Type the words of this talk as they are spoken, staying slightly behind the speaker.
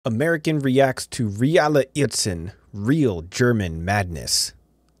American reacts to Realer Irrsinn, real German madness.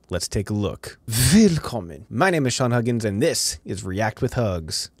 Let's take a look. Willkommen. My name is Sean Huggins and this is React with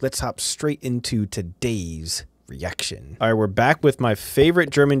Hugs. Let's hop straight into today's reaction. All right, we're back with my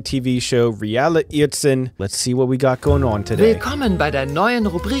favorite German TV show, Realer Irrsinn. Let's see what we got going on today. Willkommen bei der neuen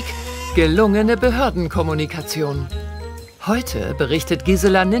Rubrik Gelungene Behördenkommunikation. Heute berichtet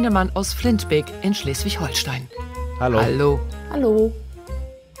Gisela Ninnemann aus Flintbeek in Schleswig-Holstein. Hallo. Hallo. Hallo.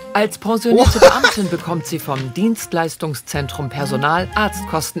 Als pensionierte Beamtin bekommt sie vom Dienstleistungszentrum Personal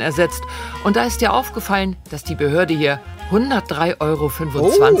Arztkosten ersetzt. Und da ist ihr aufgefallen, dass die Behörde hier 103,25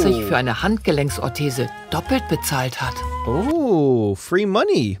 € für eine Handgelenksorthese doppelt bezahlt hat. Oh, free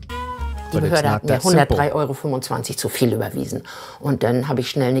money. Die Behörde hat mir 103,25 € zu viel überwiesen. Und dann habe ich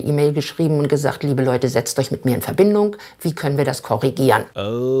schnell eine E-Mail geschrieben und gesagt, liebe Leute, setzt euch mit mir in Verbindung. Wie können wir das korrigieren?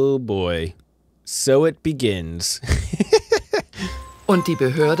 Oh boy. So it begins. Und die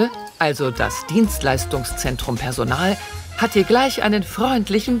Behörde, also das Dienstleistungszentrum Personal, hat ihr gleich einen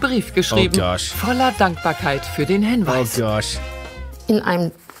freundlichen Brief geschrieben, voller Dankbarkeit für den Hinweis. Oh gosh. In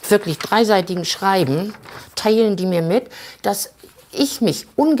einem wirklich dreiseitigen Schreiben teilen die mir mit, dass ich mich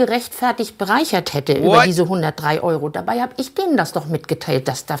ungerechtfertigt bereichert hätte über diese 103 €. Dabei habe ich denen das doch mitgeteilt,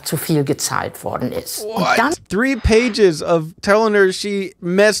 dass da zu viel gezahlt worden ist. Und dann 3 pages of telling her she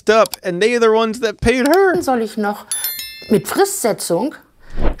messed up and they're the ones that paid her. soll ich noch mit Fristsetzung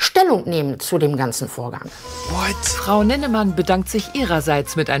Stellung nehmen zu dem ganzen Vorgang. Frau Ninnemann bedankt sich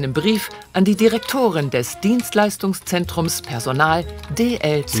ihrerseits mit einem Brief an die Direktorin des Dienstleistungszentrums Personal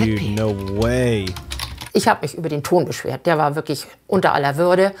DLZP. Dude, no way. Ich habe mich über den Ton beschwert. Der war wirklich unter aller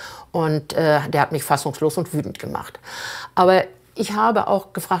Würde und der hat mich fassungslos und wütend gemacht. Aber ich habe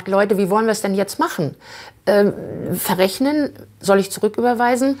auch gefragt, Leute, wie wollen wir es denn jetzt machen? Verrechnen? Soll ich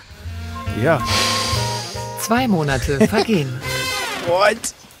zurücküberweisen? Ja. 2 Monate vergehen.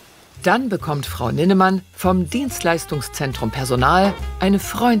 What? Dann bekommt Frau Ninnemann vom Dienstleistungszentrum Personal eine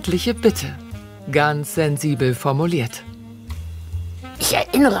freundliche Bitte. Ganz sensibel formuliert. Ich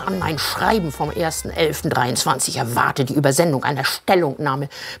erinnere an mein Schreiben vom 1.11.23. Erwarte die Übersendung einer Stellungnahme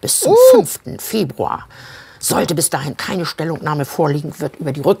bis zum 5. Februar. Sollte bis dahin keine Stellungnahme vorliegen, wird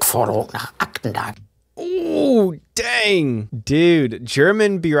über die Rückforderung nach Aktenlage. Oh, dang. Dude,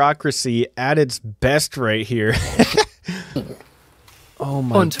 German bureaucracy at its best right here. Oh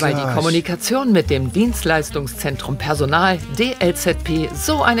my Und weil die Kommunikation mit dem Dienstleistungszentrum Personal DLZP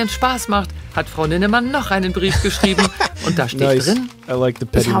so einen Spaß macht, hat Frau Ninnemann noch einen Brief geschrieben. Und da steht drin: I like the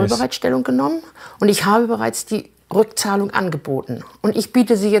Ich habe pettiness. bereits Stellung genommen und ich habe bereits die Rückzahlung angeboten. Und ich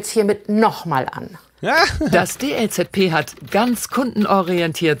biete sie jetzt hiermit nochmal an. Das DLZP hat ganz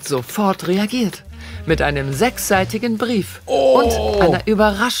kundenorientiert sofort reagiert. Mit einem 6-seitigen Brief und einer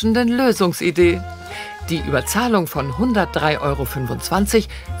überraschenden Lösungsidee. Die Überzahlung von 103,25 €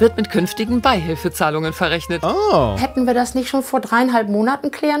 wird mit künftigen Beihilfezahlungen verrechnet. Hätten wir das nicht schon vor 3,5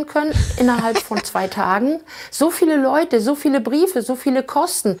 Monaten klären können, innerhalb von 2 Tagen? So viele Leute, so viele Briefe, so viele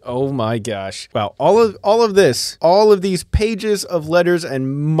Kosten. Oh my gosh. Wow, all of this, all of these pages of letters and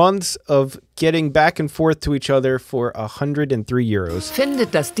months of getting back and forth to each other for 103 €.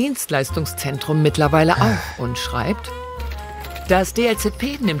 Findet das Dienstleistungszentrum mittlerweile auch und schreibt: Das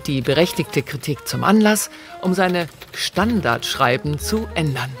DLZP nimmt die berechtigte Kritik zum Anlass, um seine Standardschreiben zu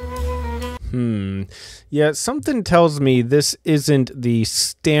ändern. Yeah, something tells me this isn't the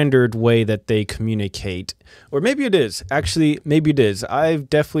standard way that they communicate. Or maybe it is. Actually, maybe it is. I've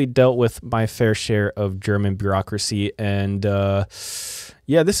definitely dealt with my fair share of German bureaucracy and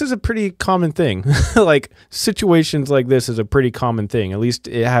yeah, this is a pretty common thing. Like, situations like this is a pretty common thing. At least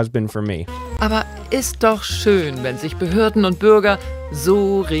it has been for me. Aber ist doch schön, wenn sich Behörden und Bürger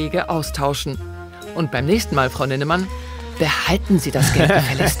so rege austauschen. Und beim nächsten Mal, Frau Ninnemann, behalten Sie das Geld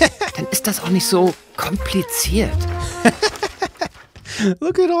gefälligst. Dann ist das auch nicht so kompliziert.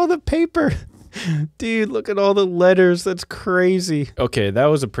 Look at all the paper. Dude, look at all the letters. That's crazy. Okay, that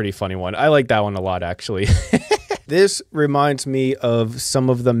was a pretty funny one. I like that one a lot, actually. This reminds me of some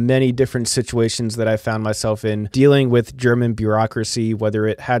of the many different situations that I found myself in dealing with German bureaucracy, whether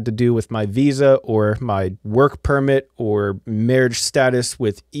it had to do with my visa or my work permit or marriage status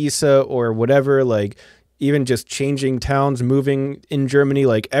with ISA or whatever, like even just changing towns, moving in Germany,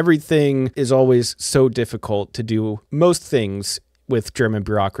 like everything is always so difficult to do most things with German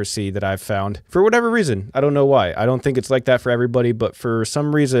bureaucracy that I've found. For whatever reason, I don't know why. I don't think it's like that for everybody, but for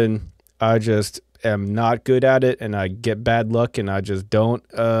some reason, I just am not good at it and I get bad luck and I just don't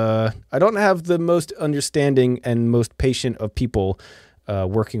I don't have the most understanding and most patient of people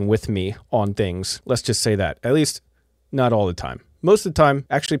working with me on things. Let's just say that. At least not all the time. most of the time.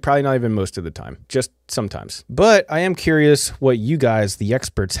 Actually, probably not even most of the time, just sometimes. But I am curious what you guys, the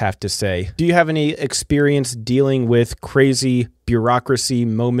experts, have to say. Do you have any experience dealing with crazy bureaucracy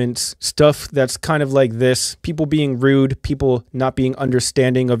moments, stuff that's kind of like this, people being rude, people not being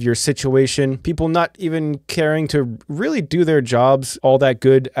understanding of your situation, people not even caring to really do their jobs all that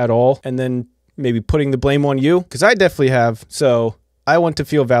good at all, and then maybe putting the blame on you? Because I definitely have, so I want to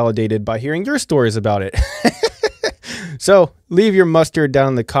feel validated by hearing your stories about it. So leave your mustard down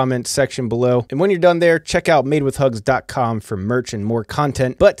in the comments section below. And when you're done there, check out madewithhugs.com for merch and more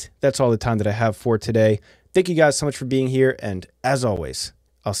content. But that's all the time that I have for today. Thank you guys so much for being here. And as always,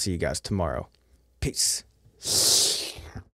 I'll see you guys tomorrow. Peace.